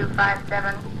ahead,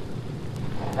 257.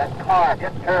 That car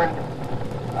just turned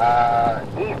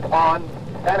east on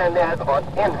San Ynez on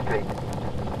N Street.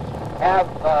 Have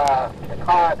the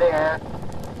car there,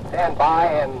 stand by,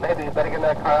 and maybe you better get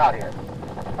another car out here.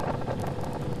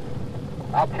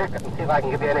 I'll check it and see if I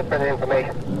can give you any further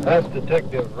information. That's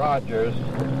Detective Rogers.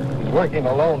 He's working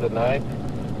alone tonight.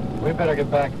 We better get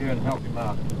back here and help him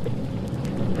out.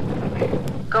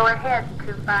 Go ahead,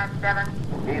 257.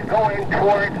 He's going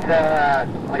towards,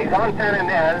 he's on San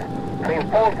Ynez, between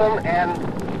Folsom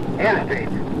and N Street.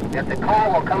 If the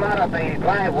car will come out of the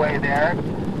driveway there,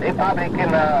 they probably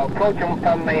can approach him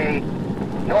from the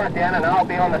north end, and I'll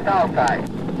be on the south side,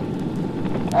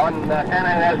 on San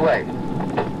Ynez Way.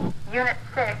 Unit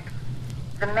 6,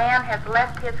 the man has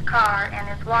left his car and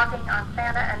is walking on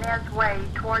Santa Ynez Way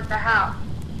toward the house.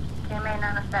 KMA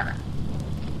 907.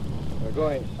 We're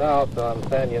going south on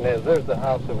San Ynez. There's the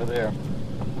house over there.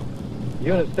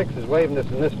 Unit 6 is waving us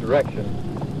in this direction.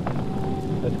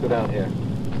 Let's go down here.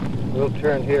 We'll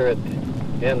turn here at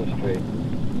N Street.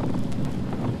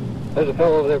 There's a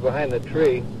fellow over there behind the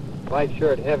tree. White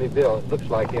shirt, heavy build. Looks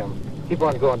like him. Keep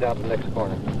on going down to the next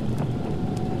corner.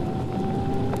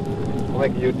 We'll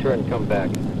make a U-turn and come back.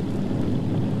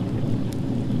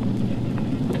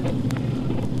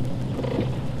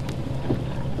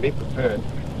 Be prepared.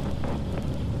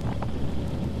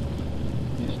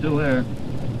 You still there?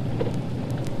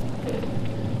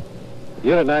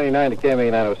 Unit 99 to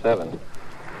KMA 907.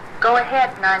 Go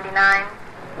ahead, 99.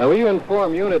 Will you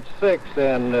inform Unit 6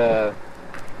 and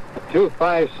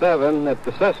 257 that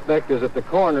the suspect is at the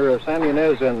corner of San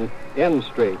Ynez and N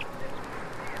Street?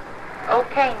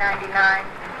 Okay, 99.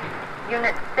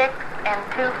 Unit 6 and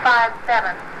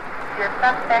 257. Your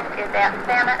suspect is at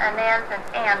Santa Ynez and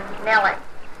N, Nellie.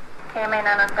 KMA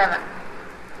 907.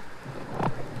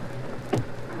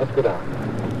 Let's go down.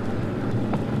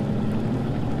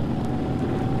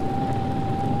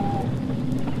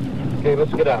 Okay,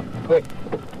 let's get out. Quick.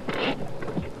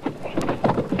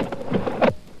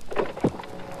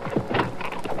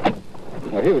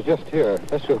 Now, he was just here.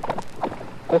 Let's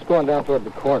go on down toward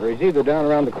the corner. He's either down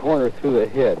around the corner or through the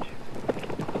hedge.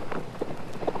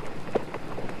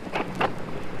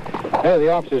 Hey, the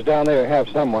officers down there have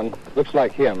someone. Looks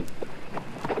like him.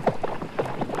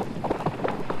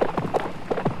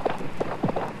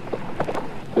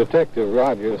 Detective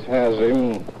Rogers has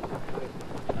him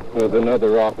with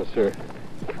another officer.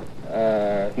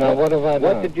 Now, what have I done?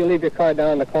 What did you leave your car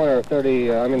down in the corner of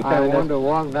 30, I wanted to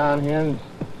walk down here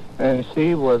and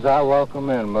see was I welcome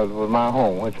in with my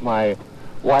home, which my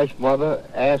wife's mother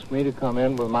asked me to come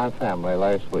in with my family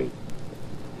last week.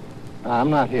 I'm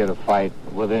not here to fight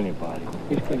with anybody.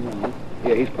 He's clean on.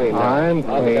 Yeah, he's clean now. I'm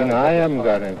clean. I haven't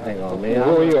got anything on me.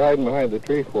 What were you hiding behind the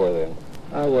tree for, then?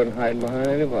 I wasn't hiding behind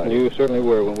anybody. You certainly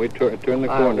were when we turned the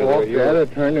corner. I walked there to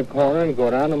turn the corner and go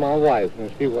down to my wife's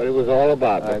and see what it was all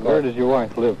about. Where does your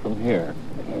wife live from here?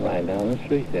 Right down the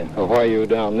street, then. Well, why are you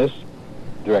down this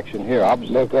direction here,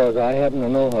 opposite? Because I happen to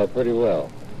know her pretty well.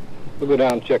 We'll go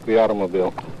down and check the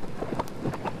automobile.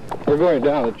 We're going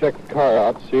down to check the car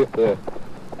out, see if the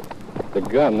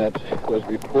gun that was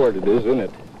reported is in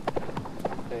it.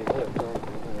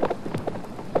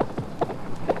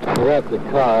 We're at the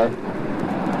car.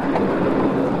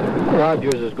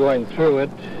 Rogers is going through it.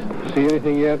 See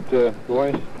anything yet,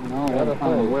 boys? No, I haven't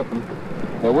found a weapon.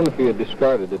 I wonder if he had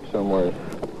discarded it somewhere.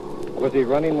 Was he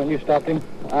running when you stopped him?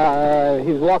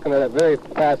 He was walking at a very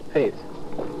fast pace.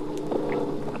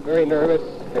 Very nervous,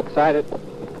 excited.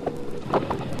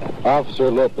 Officer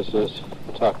Lopez is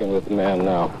talking with the man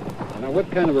now. Now, what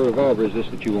kind of a revolver is this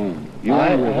that you own? You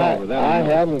own a revolver. I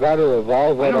haven't got a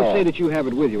revolver at all. I don't say that you have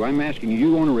it with you. I'm asking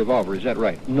you own a revolver. Is that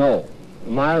right? No.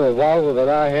 My revolver that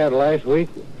I had last week,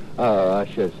 I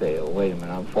should say, wait a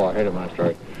minute, I'm far ahead of my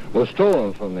story, was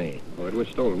stolen from me. Oh, it was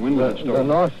stolen. When was it stolen?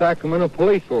 The North Sacramento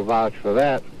police will vouch for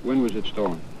that. When was it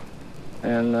stolen?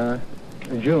 In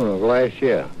June of last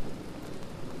year.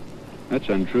 That's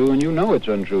untrue, and you know it's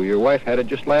untrue. Your wife had it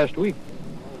just last week.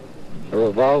 A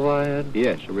revolver I had?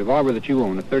 Yes, a revolver that you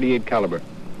own, a .38 caliber.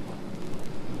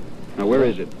 Now, where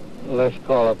is it? Let's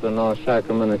call up the North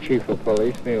Sacramento chief of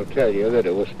police, and he'll tell you that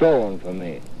it was stolen from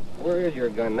me. Where is your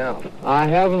gun now? I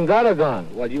haven't got a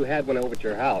gun. Well, you had one over at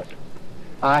your house.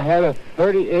 I had a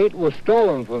 .38 was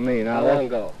stolen from me. Now, how long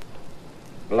ago?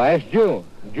 Last June.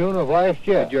 June of last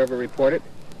year. Did you ever report it?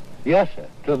 Yes, sir.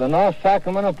 To the North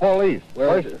Sacramento police.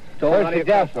 Where was it? Stolen out of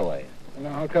Gasaway.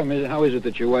 Now, how is it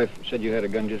that your wife said you had a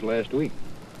gun just last week?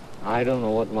 I don't know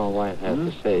what my wife has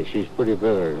to say. She's pretty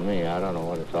bitter than me. I don't know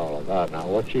what it's all about. Now,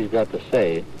 what she's got to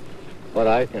say, what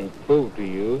I can prove to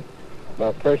you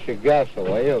by Percy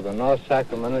Gasaway of the North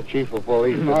Sacramento chief of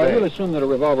police today. I will assume that a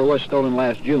revolver was stolen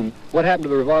last June. What happened to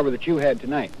the revolver that you had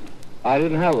tonight? I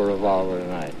didn't have a revolver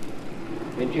tonight.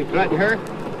 Didn't you threaten her?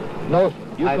 No, sir.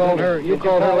 You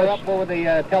called her up over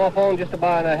the telephone just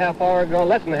about a half hour ago,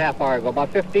 less than a half hour ago, about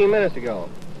 15 minutes ago.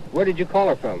 Where did you call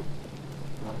her from?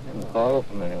 I didn't call her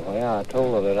from anywhere. I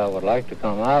told her that I would like to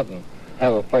come out and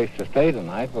have a place to stay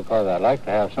tonight because I'd like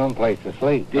to have some place to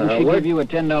sleep. Didn't she give you a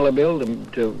 $10 bill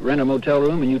to rent a motel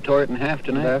room and you tore it in half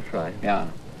tonight? That's right. Yeah.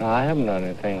 No, I haven't done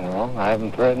anything wrong. I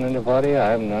haven't threatened anybody.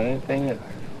 I haven't done anything that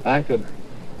I could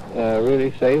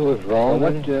really say was wrong.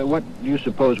 Well, what do you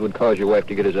suppose would cause your wife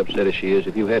to get as upset as she is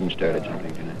if you hadn't started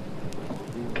something tonight?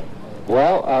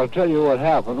 Well, I'll tell you what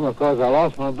happened because I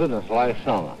lost my business last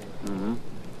summer. Mm-hmm.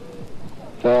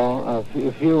 So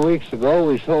a few weeks ago,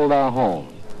 we sold our home.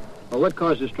 Well, what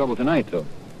caused this trouble tonight, though?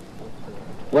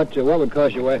 What would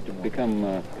cause your wife to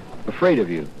become afraid of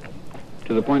you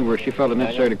to the point where she felt it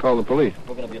necessary to call the police?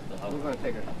 We're going to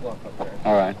take a walk up there.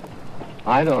 All right.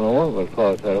 I don't know what would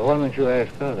cause that. Why don't you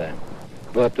ask her that?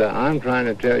 But I'm trying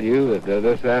to tell you that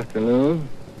this afternoon,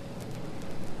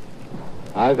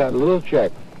 I got a little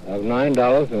check of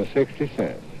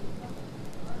 $9.60.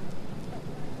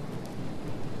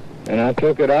 And I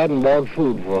took it out and bought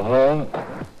food for her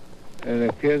and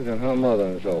the kids and her mother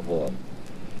and so forth.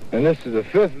 And this is the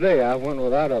 5th day I went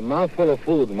without a mouthful of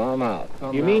food in my mouth.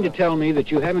 You mean to tell me that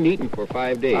you haven't eaten for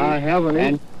 5 days? I haven't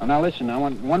eaten. Now listen, I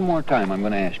want one more time I'm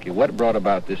going to ask you, what brought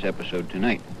about this episode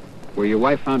tonight? Where your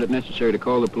wife found it necessary to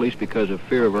call the police because of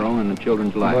fear of her own and the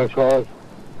children's lives? Because,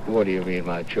 what do you mean,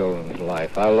 my children's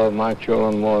life? I love my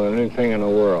children more than anything in the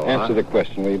world. Answer the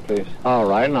question, will you, please? All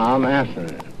right, now I'm answering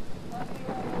it.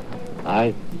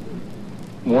 I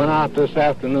went out this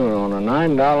afternoon on a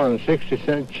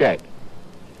 $9.60 check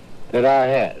that I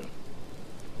had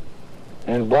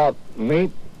and bought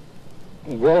meat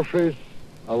and groceries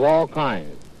of all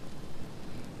kinds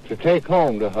to take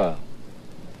home to her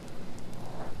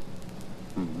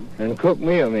and cook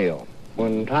me a meal.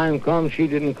 When time comes, she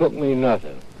didn't cook me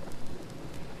nothing.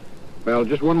 Well,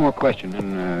 just one more question,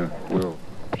 and we'll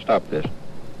stop this.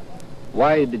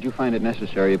 Why did you find it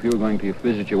necessary, if you were going to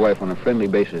visit your wife on a friendly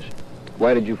basis,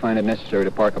 why did you find it necessary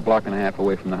to park a block and a half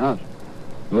away from the house?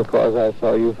 Because I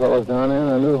saw you fellows down there and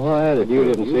I knew who I had it. You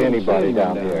didn't see anybody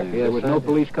down there. Yes, there was no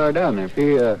police car down there.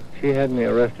 She had me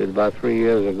arrested about 3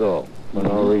 years ago for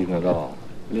no reason at all.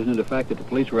 And isn't it a fact that the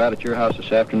police were out at your house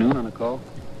this afternoon on a call?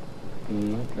 I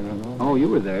don't know. Oh, you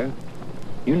were there.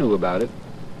 You knew about it.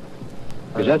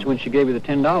 Because that's when she gave you the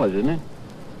 $10, isn't it?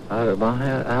 Out of my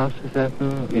house this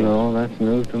afternoon? Yes. No, that's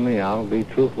news to me. I'll be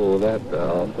truthful with that,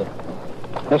 officer.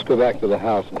 Let's go back to the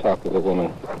house and talk to the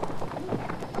woman.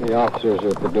 The officers are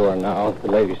at the door now. The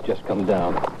lady's just come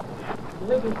down.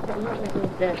 What was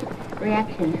his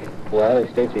reaction? Well,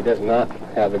 he states he does not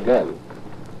have a gun.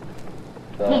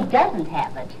 So. He doesn't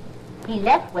have it. He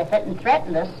left with it and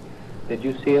threatened us. Did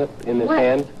you see it in his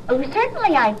hand? Oh,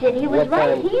 certainly I did. He was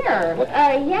right here.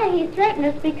 Yeah, he threatened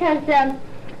us because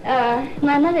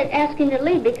my mother asked him to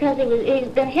leave because he's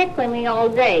been heckling me all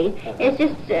day. It's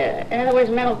just, in other words,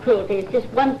 mental cruelty. It's just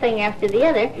one thing after the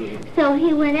other. Mm-hmm. So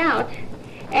he went out,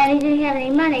 and he didn't have any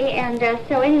money, and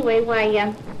so anyway,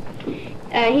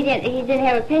 he didn't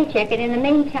have a paycheck, and in the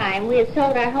meantime, we had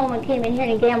sold our home and came in here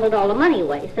and gambled all the money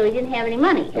away, so he didn't have any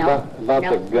money. About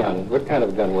the gun, what kind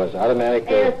of gun was it? Automatic?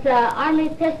 It's an Army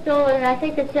pistol, and I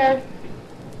think it's a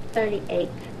 .38.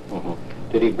 Mm-hmm.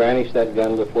 Did he brandish that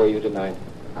gun before you tonight?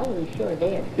 Oh, he sure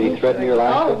did. Did he threaten your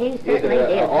life? Oh, he certainly did.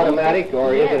 Is it an automatic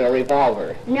or is it a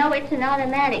revolver? No, it's an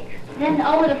automatic. Then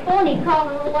over the phone he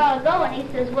called a little while ago and he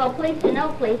says, well, please to no,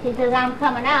 please. He says, I'm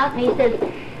coming out. And he says,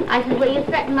 I said, well, you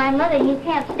threatened my mother and you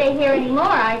can't stay here anymore.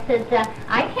 I said,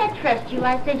 I can't trust you.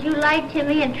 I said, you lied to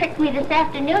me and tricked me this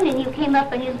afternoon and you came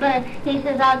up and he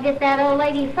says, I'll get that old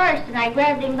lady first. And I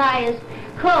grabbed him by his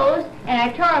clothes and I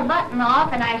tore a button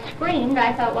off and I screamed.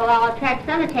 I thought, well, I'll attract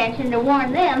some attention to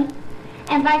warn them.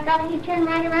 And by golly, he turned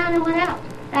right around and went out.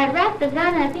 I wrapped the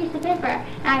gun in a piece of paper.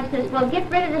 And I says, well, get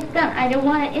rid of this gun. I don't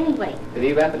want it anyway. Did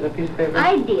he wrap it in a piece of paper?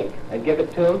 I did. And give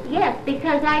it to him? Yes,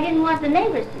 because I didn't want the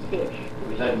neighbors to see it.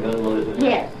 Was that gun loaded in?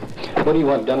 Yes. What do you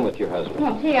want done with your husband?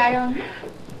 Well, gee, I don't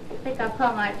think I'll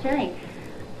call my attorney.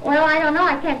 Well, I don't know.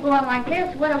 I can't go on like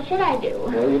this. What else should I do?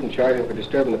 Well, you can charge him for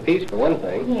disturbing the peace, for one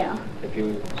thing. Yeah. If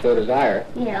you so desire.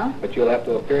 Yeah. But you'll have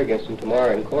to appear against him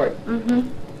tomorrow in court. Mm-hmm.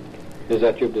 Is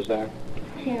that your desire?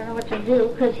 I don't know what to do,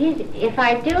 because if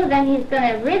I do, then he's going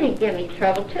to really give me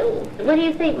trouble, too. What do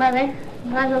you think, Mother?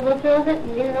 Might as well go through with it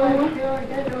and get it over? Sure,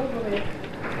 get it over with.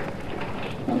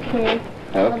 Okay.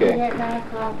 I'll be there at 9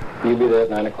 o'clock. You'll be there at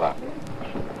 9 o'clock.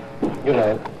 Good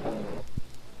night.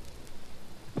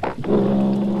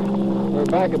 We're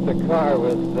back at the car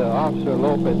with Officer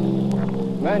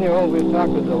Lopez. Manuel, we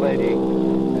talked with the lady,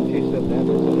 and she said that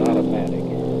was an automatic.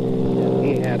 And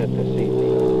he had it this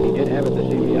evening. He did have it this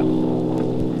evening? Yeah.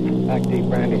 In fact, he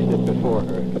brandished it before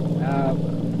her.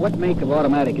 What make of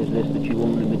automatic is this that you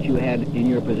own and that you had in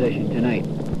your possession tonight?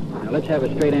 Now, let's have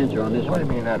a straight answer on this What one. do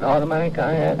you mean, that automatic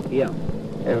I had? Yeah.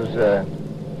 It was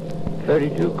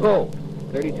 32 Colt.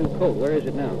 32 Colt. Where is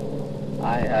it now?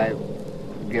 I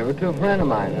gave it to a friend of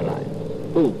mine tonight.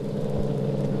 Who?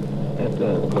 At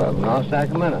the club in North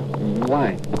Sacramento.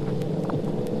 Why?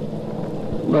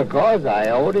 Because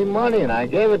I owed him money and I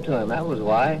gave it to him. That was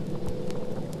why.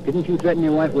 Didn't you threaten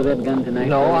your wife with that gun tonight?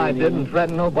 No, I didn't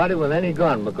threaten nobody with any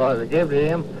gun because I gave it to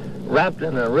him wrapped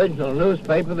in an original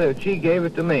newspaper that she gave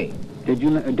it to me. Did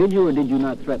you or did you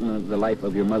not threaten the life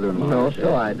of your mother-in-law? No,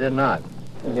 sir, I did not.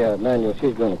 Yeah, Manuel,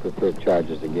 she's going to prefer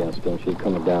charges against him. She's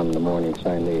coming down in the morning and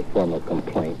sign the formal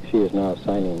complaint. She is now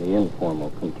signing the informal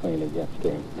complaint against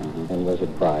him and was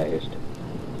advised.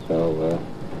 So,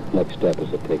 next step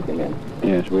is to take him in.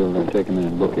 Yes, we'll take him in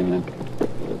and book him in.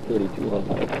 32 all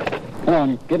right. Come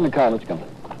on, get in the car, let's go.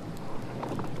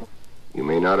 You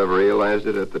may not have realized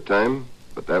it at the time,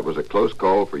 but that was a close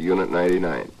call for Unit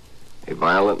 99. A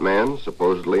violent man,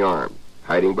 supposedly armed,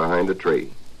 hiding behind a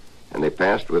tree. And they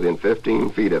passed within 15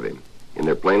 feet of him in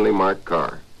their plainly marked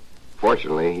car.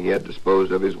 Fortunately, he had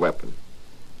disposed of his weapon.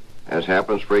 As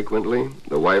happens frequently,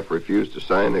 the wife refused to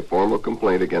sign a formal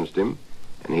complaint against him,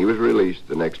 and he was released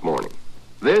the next morning.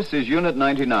 This is Unit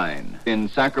 99 in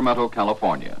Sacramento,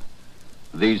 California.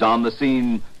 These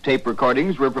on-the-scene tape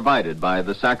recordings were provided by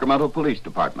the Sacramento Police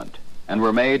Department and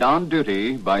were made on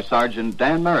duty by Sergeant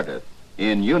Dan Meredith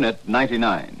in Unit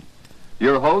 99.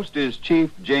 Your host is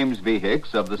Chief James V.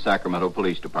 Hicks of the Sacramento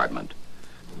Police Department.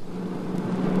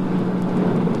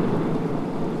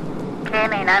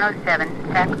 KMA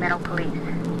 907, Sacramento Police.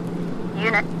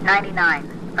 Unit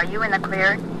 99, are you in the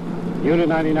clear? Unit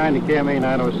 99 to KMA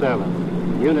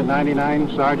 907. Unit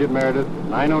 99, Sergeant Meredith,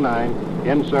 909,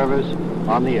 in service,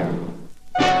 on the air.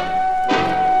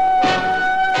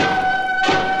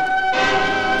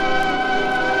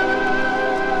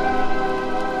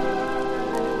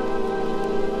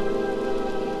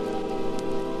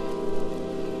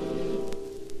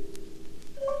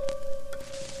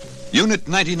 Unit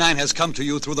 99 has come to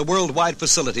you through the worldwide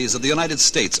facilities of the United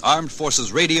States Armed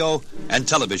Forces Radio and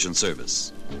Television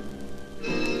Service.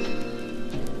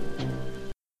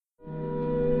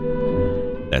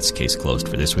 That's Case Closed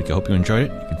for this week. I hope you enjoyed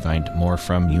it. You can find more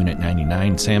from Unit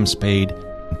 99, Sam Spade,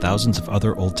 and thousands of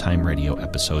other old-time radio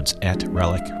episodes at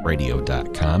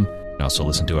relicradio.com. You can also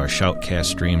listen to our Shoutcast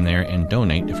stream there and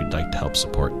donate if you'd like to help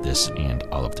support this and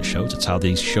all of the shows. It's how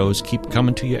these shows keep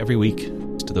coming to you every week.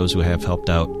 To those who have helped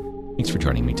out, thanks for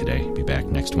joining me today. Be back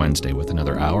next Wednesday with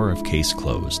another hour of Case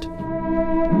Closed.